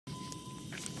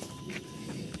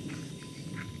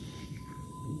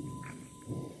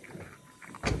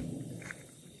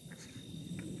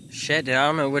Shit, dude, I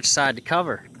don't know which side to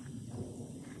cover.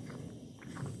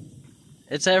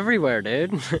 It's everywhere,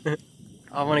 dude.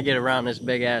 I want to get around this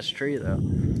big ass tree though.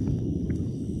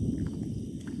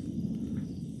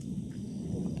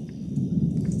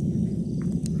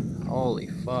 Holy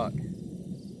fuck.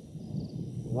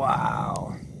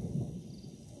 Wow.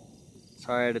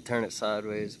 Sorry I had to turn it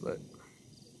sideways, but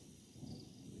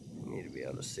I need to be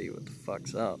able to see what the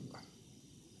fuck's up.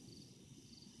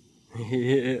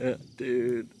 Yeah,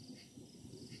 dude.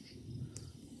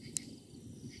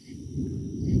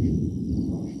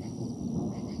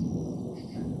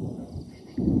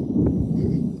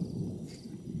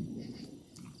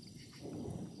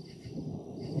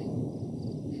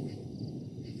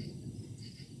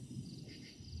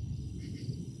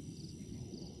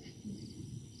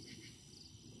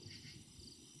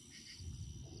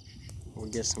 We'll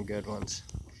get some good ones.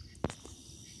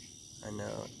 I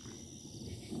know it.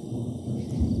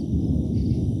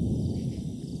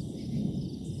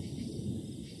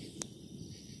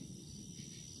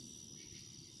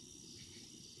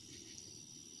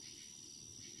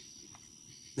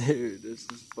 Dude, this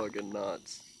is fucking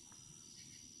nuts.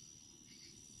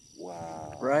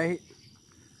 Wow. Right?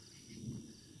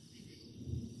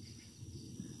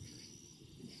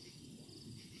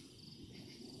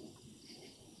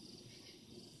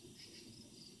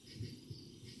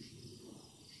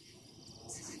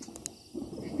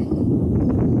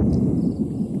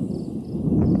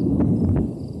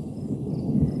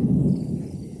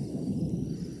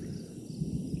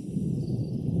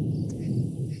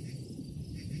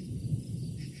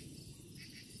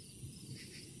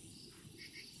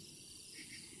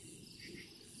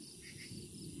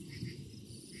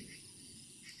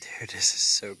 Dude, this is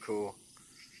so cool.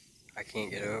 I can't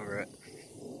get over it.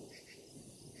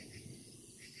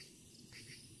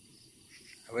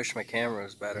 I wish my camera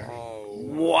was better. Oh.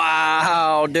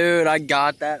 Wow, dude, I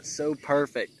got that so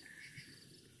perfect.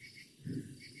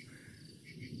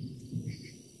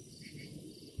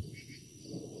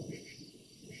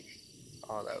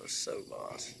 Oh, that was so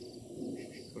boss.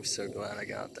 I'm so glad I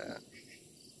got that.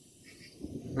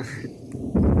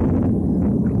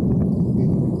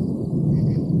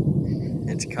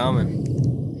 It's coming.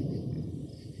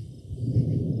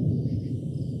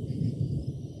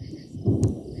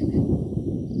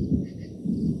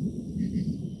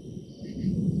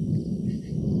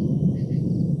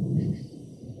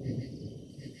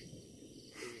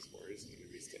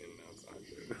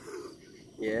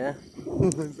 Yeah?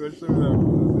 Especially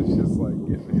when it's just like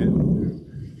getting hit,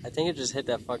 dude. I think it just hit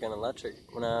that fucking electric.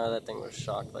 No, that thing was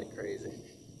shocked like crazy.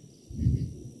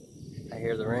 I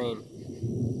hear the rain.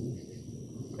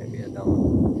 Maybe I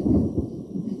don't.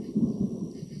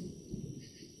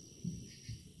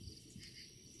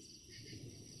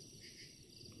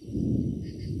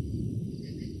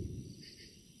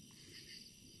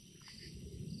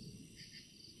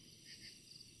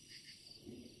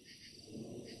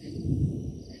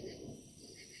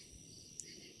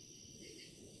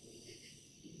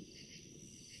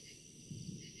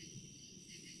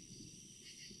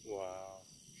 Wow.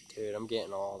 Dude, I'm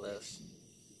getting all this.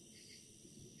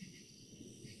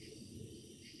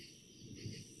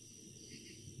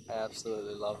 I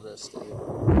absolutely love this, dude.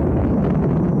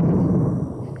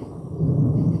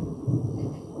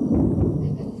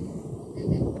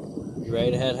 You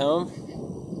ready to head home?